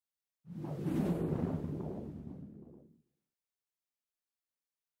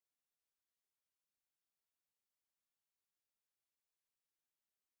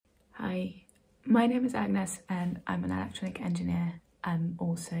Hi, my name is Agnes and I'm an electronic engineer. I'm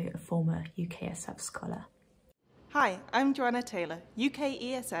also a former UKESF Scholar. Hi, I'm Joanna Taylor,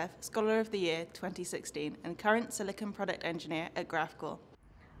 UKESF Scholar of the Year 2016 and current Silicon Product Engineer at GraphCore.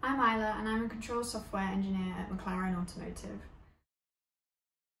 I'm Isla and I'm a control software engineer at McLaren Automotive.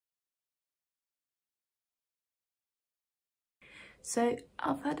 So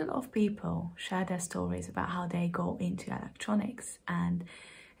I've heard a lot of people share their stories about how they got into electronics, and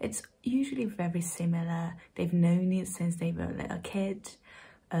it's usually very similar. They've known it since they were a little kid.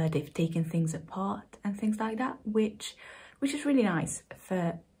 They've taken things apart and things like that, which is really nice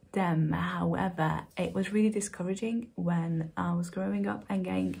for them. However, it was really discouraging when I was growing up and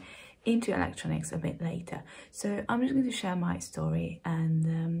getting into electronics a bit later. So I'm just going to share my story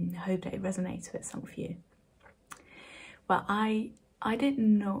and hope that it resonates with some of you. But I did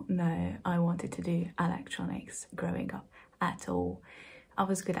not know I wanted to do electronics growing up at all. I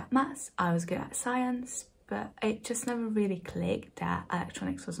was good at maths, I was good at science, but it just never really clicked that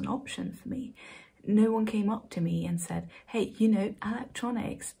electronics was an option for me. No one came up to me and said, hey, you know,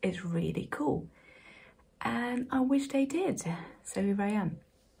 electronics is really cool. And I wish they did, so here I am.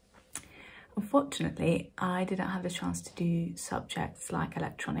 Unfortunately, I didn't have the chance to do subjects like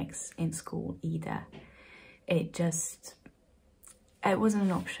electronics in school either. It wasn't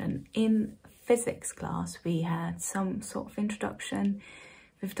an option. In physics class, we had some sort of introduction.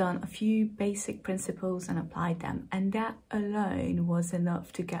 We've done a few basic principles and applied them, and that alone was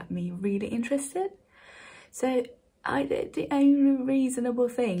enough to get me really interested. So I did the only reasonable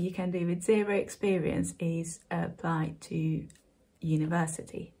thing you can do with zero experience is apply to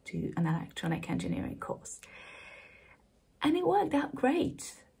university, to an electronic engineering course. And it worked out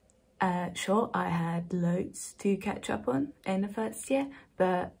great. Sure, I had loads to catch up on in the first year,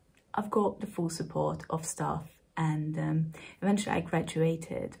 but I've got the full support of staff, and eventually I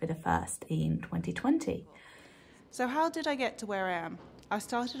graduated with a first in 2020. So how did I get to where I am? I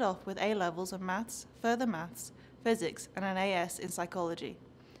started off with A-levels of maths, further maths, physics and an AS in psychology.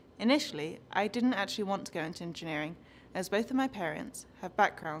 Initially, I didn't actually want to go into engineering, as both of my parents have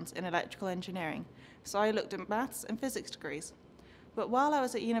backgrounds in electrical engineering, so I looked at maths and physics degrees. But while I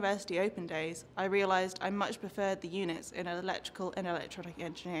was at university open days, I realised I much preferred the units in electrical and electronic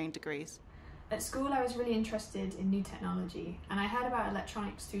engineering degrees. At school I was really interested in new technology and I heard about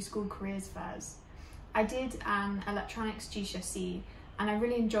electronics through school careers fairs. I did an electronics GCSE and I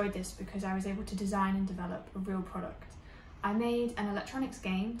really enjoyed this because I was able to design and develop a real product. I made an electronics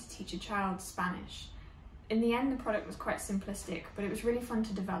game to teach a child Spanish. In the end the product was quite simplistic, but it was really fun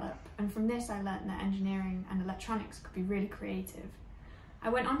to develop, and from this I learnt that engineering and electronics could be really creative. I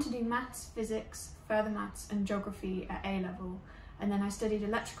went on to do maths, physics, further maths and geography at A-level, and then I studied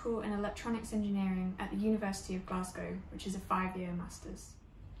electrical and electronics engineering at the University of Glasgow, which is a 5-year master's.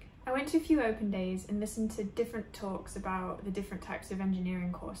 I went to a few open days and listened to different talks about the different types of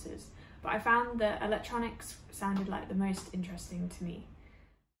engineering courses, but I found that electronics sounded like the most interesting to me.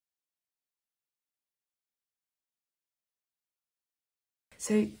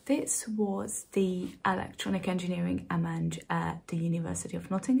 So this was the Electronic Engineering Amand at the University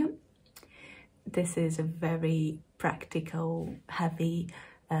of Nottingham. This is a very practical, heavy,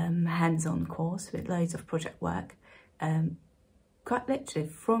 hands-on course with loads of project work. Quite literally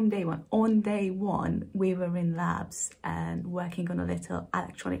from day one. On day one, we were in labs and working on a little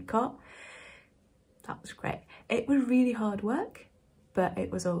electronic car. That was great. It was really hard work, but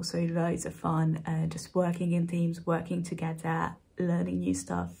it was also loads of fun, just working in teams, working together, learning new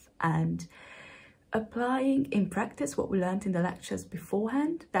stuff and applying in practice what we learned in the lectures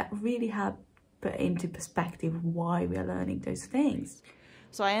beforehand. That really helped put into perspective why we are learning those things.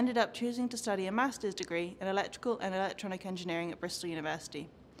 So I ended up choosing to study a master's degree in electrical and electronic engineering at Bristol University.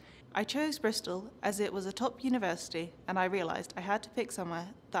 I chose Bristol as it was a top university and I realised I had to pick somewhere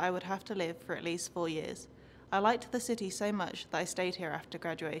that I would have to live for at least 4 years. I liked the city so much that I stayed here after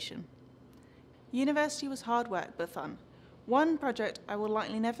graduation. University was hard work but fun. One project I will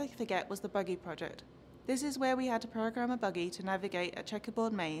likely never forget was the buggy project. This is where we had to program a buggy to navigate a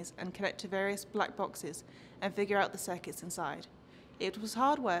checkerboard maze and connect to various black boxes and figure out the circuits inside. It was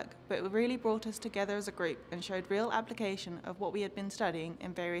hard work, but it really brought us together as a group and showed real application of what we had been studying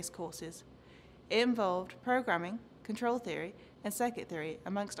in various courses. It involved programming, control theory, and circuit theory,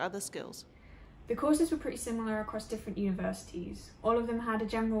 amongst other skills. The courses were pretty similar across different universities. All of them had a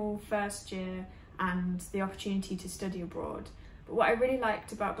general first year and the opportunity to study abroad. But what I really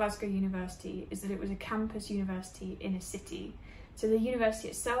liked about Glasgow University is that it was a campus university in a city. So the university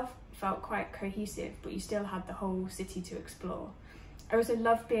itself felt quite cohesive, but you still had the whole city to explore. I also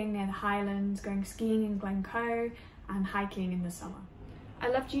loved being near the Highlands, going skiing in Glencoe and hiking in the summer. I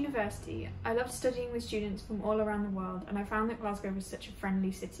loved university. I loved studying with students from all around the world, and I found that Glasgow was such a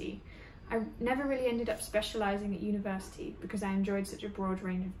friendly city. I never really ended up specialising at university because I enjoyed such a broad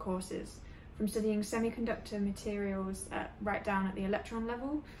range of courses, from studying semiconductor materials right down at the electron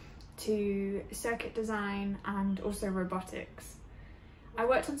level to circuit design and also robotics. I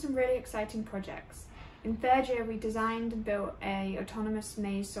worked on some really exciting projects. In third year, we designed and built an autonomous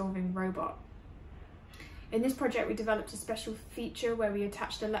maze-solving robot. In this project, we developed a special feature where we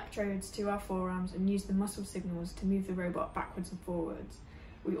attached electrodes to our forearms and used the muscle signals to move the robot backwards and forwards.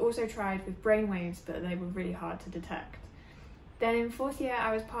 We also tried with brainwaves, but they were really hard to detect. Then in fourth year,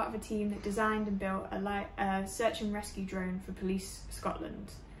 I was part of a team that designed and built a search and rescue drone for Police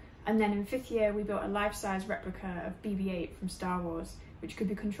Scotland. And then in fifth year, we built a life-size replica of BB-8 from Star Wars, which could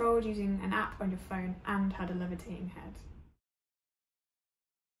be controlled using an app on your phone and had a levitating head.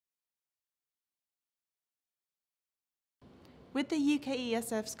 With the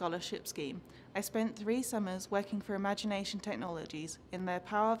UKESF Scholarship Scheme, I spent 3 summers working for Imagination Technologies in their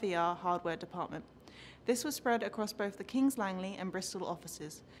Power VR hardware department. This was spread across both the Kings Langley and Bristol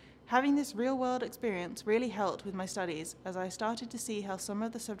offices. Having this real-world experience really helped with my studies as I started to see how some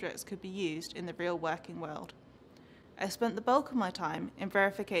of the subjects could be used in the real working world. I spent the bulk of my time in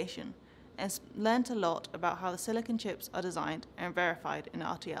verification and learnt a lot about how the silicon chips are designed and verified in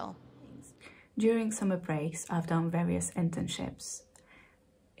RTL. During summer breaks, I've done various internships.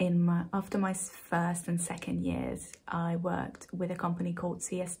 After my first and second years, I worked with a company called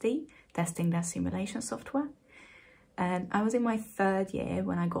CST, testing their simulation software. And I was in my third year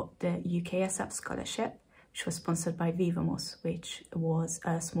when I got the UKESF Scholarship, which was sponsored by Vivamos, which was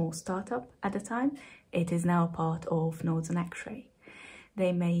a small startup at the time. It is now part of Northern X-ray.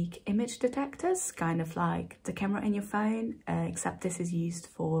 They make image detectors, kind of like the camera in your phone, except this is used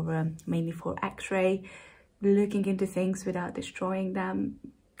for mainly for X-ray, looking into things without destroying them,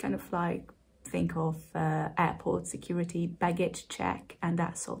 kind of like think of airport security, baggage check, and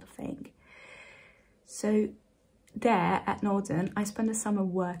that sort of thing. So there at Northern, I spent the summer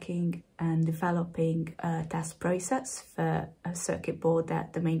working and developing a test process for a circuit board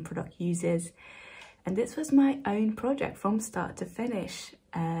that the main product uses. And this was my own project from start to finish,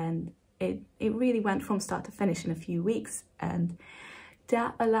 and it really went from start to finish in a few weeks, and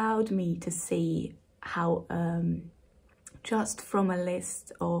that allowed me to see how just from a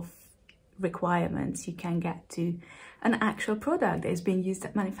list of requirements you can get to an actual product that is being used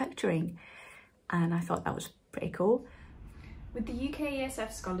at manufacturing, and I thought that was pretty cool. With the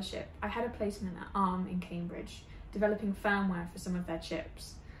UKESF Scholarship, I had a placement at ARM in Cambridge, developing firmware for some of their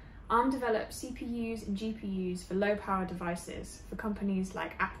chips. ARM develops CPUs and GPUs for low-power devices for companies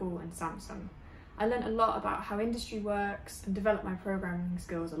like Apple and Samsung. I learned a lot about how industry works and developed my programming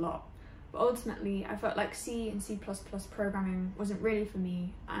skills a lot. But ultimately, I felt like C and C++ programming wasn't really for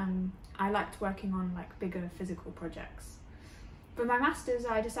me, and I liked working on bigger physical projects. For my master's,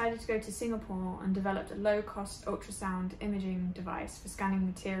 I decided to go to Singapore and developed a low-cost ultrasound imaging device for scanning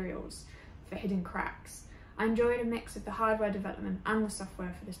materials for hidden cracks. I enjoyed a mix of the hardware development and the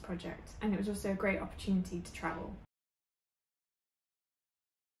software for this project, and it was also a great opportunity to travel.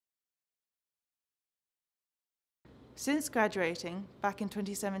 Since graduating back in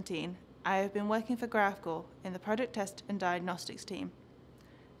 2017, I have been working for Graphcore in the Product Test and Diagnostics team.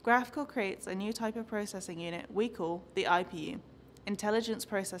 Graphcore creates a new type of processing unit we call the IPU, Intelligence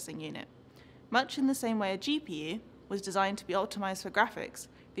Processing Unit. Much in the same way a GPU was designed to be optimized for graphics,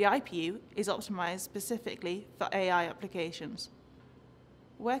 the IPU is optimized specifically for AI applications.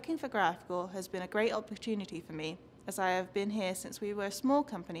 Working for Graphcore has been a great opportunity for me, as I have been here since we were a small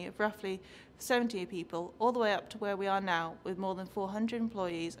company of roughly 70 people, all the way up to where we are now with more than 400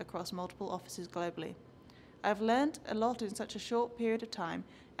 employees across multiple offices globally. I've learned a lot in such a short period of time,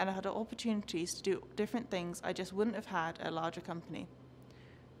 and I had opportunities to do different things I just wouldn't have had at a larger company.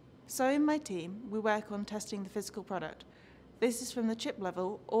 So in my team, we work on testing the physical product. This is from the chip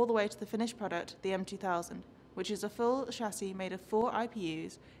level all the way to the finished product, the M2000, which is a full chassis made of 4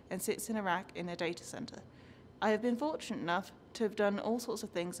 IPUs and sits in a rack in a data center. I have been fortunate enough to have done all sorts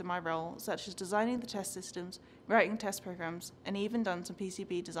of things in my role, such as designing the test systems, writing test programs, and even done some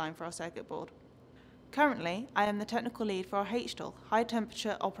PCB design for our circuit board. Currently, I am the technical lead for our HTOL, High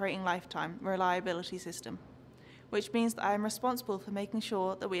Temperature Operating Lifetime Reliability System, which means that I am responsible for making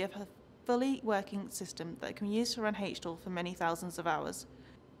sure that we have a fully working system that can be used to run HTOL for many thousands of hours.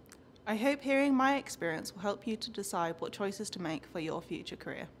 I hope hearing my experience will help you to decide what choices to make for your future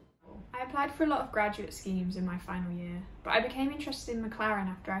career. I applied for a lot of graduate schemes in my final year, but I became interested in McLaren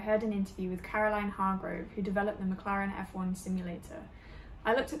after I heard an interview with Caroline Hargrove, who developed the McLaren F1 simulator.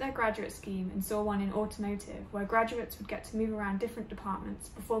 I looked at their graduate scheme and saw one in automotive where graduates would get to move around different departments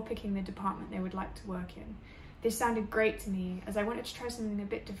before picking the department they would like to work in. This sounded great to me as I wanted to try something a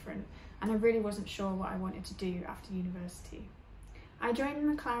bit different and I really wasn't sure what I wanted to do after university. I joined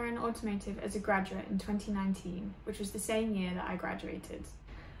McLaren Automotive as a graduate in 2019, which was the same year that I graduated.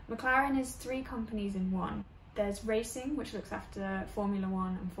 McLaren is 3 companies in one. There's racing, which looks after Formula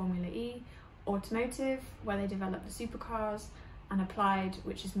 1 and Formula E, automotive, where they develop the supercars, and applied,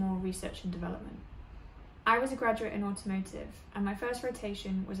 which is more research and development. I was a graduate in automotive, and my first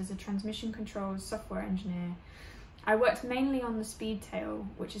rotation was as a transmission controls software engineer. I worked mainly on the Speedtail,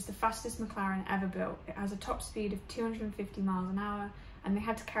 which is the fastest McLaren ever built. It has a top speed of 250 miles an hour, and they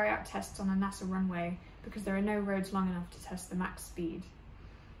had to carry out tests on a NASA runway because there are no roads long enough to test the max speed.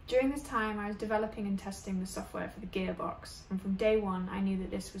 During this time, I was developing and testing the software for the gearbox, and from day one, I knew that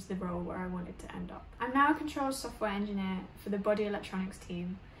this was the role where I wanted to end up. I'm now a controls software engineer for the body electronics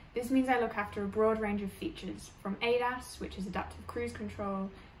team. This means I look after a broad range of features, from ADAS, which is adaptive cruise control,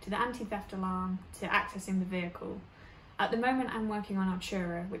 to the anti-theft alarm, to accessing the vehicle. At the moment, I'm working on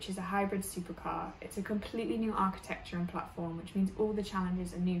Artura, which is a hybrid supercar. It's a completely new architecture and platform, which means all the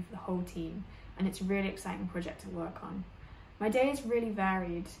challenges are new for the whole team, and it's a really exciting project to work on. My day is really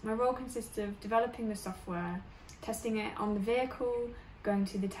varied. My role consists of developing the software, testing it on the vehicle, going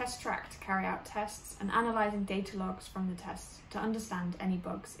to the test track to carry out tests, and analysing data logs from the tests to understand any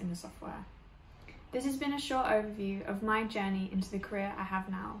bugs in the software. This has been a short overview of my journey into the career I have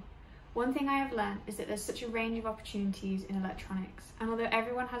now. One thing I have learned is that there's such a range of opportunities in electronics, and although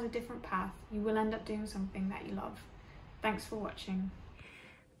everyone has a different path, you will end up doing something that you love. Thanks for watching.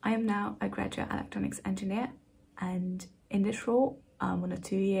 I am now a graduate electronics engineer, and in this role, I'm on a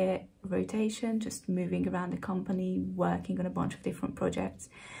 2-year rotation, just moving around the company, working on a bunch of different projects,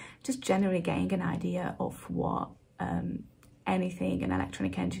 just generally getting an idea of what anything an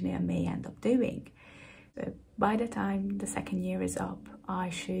electronic engineer may end up doing. So by the time the 2nd year is up, I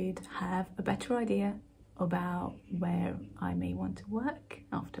should have a better idea about where I may want to work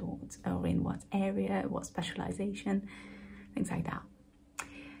afterwards, or in what area, what specialisation, things like that.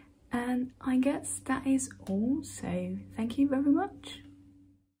 And I guess that is all, so thank you very much.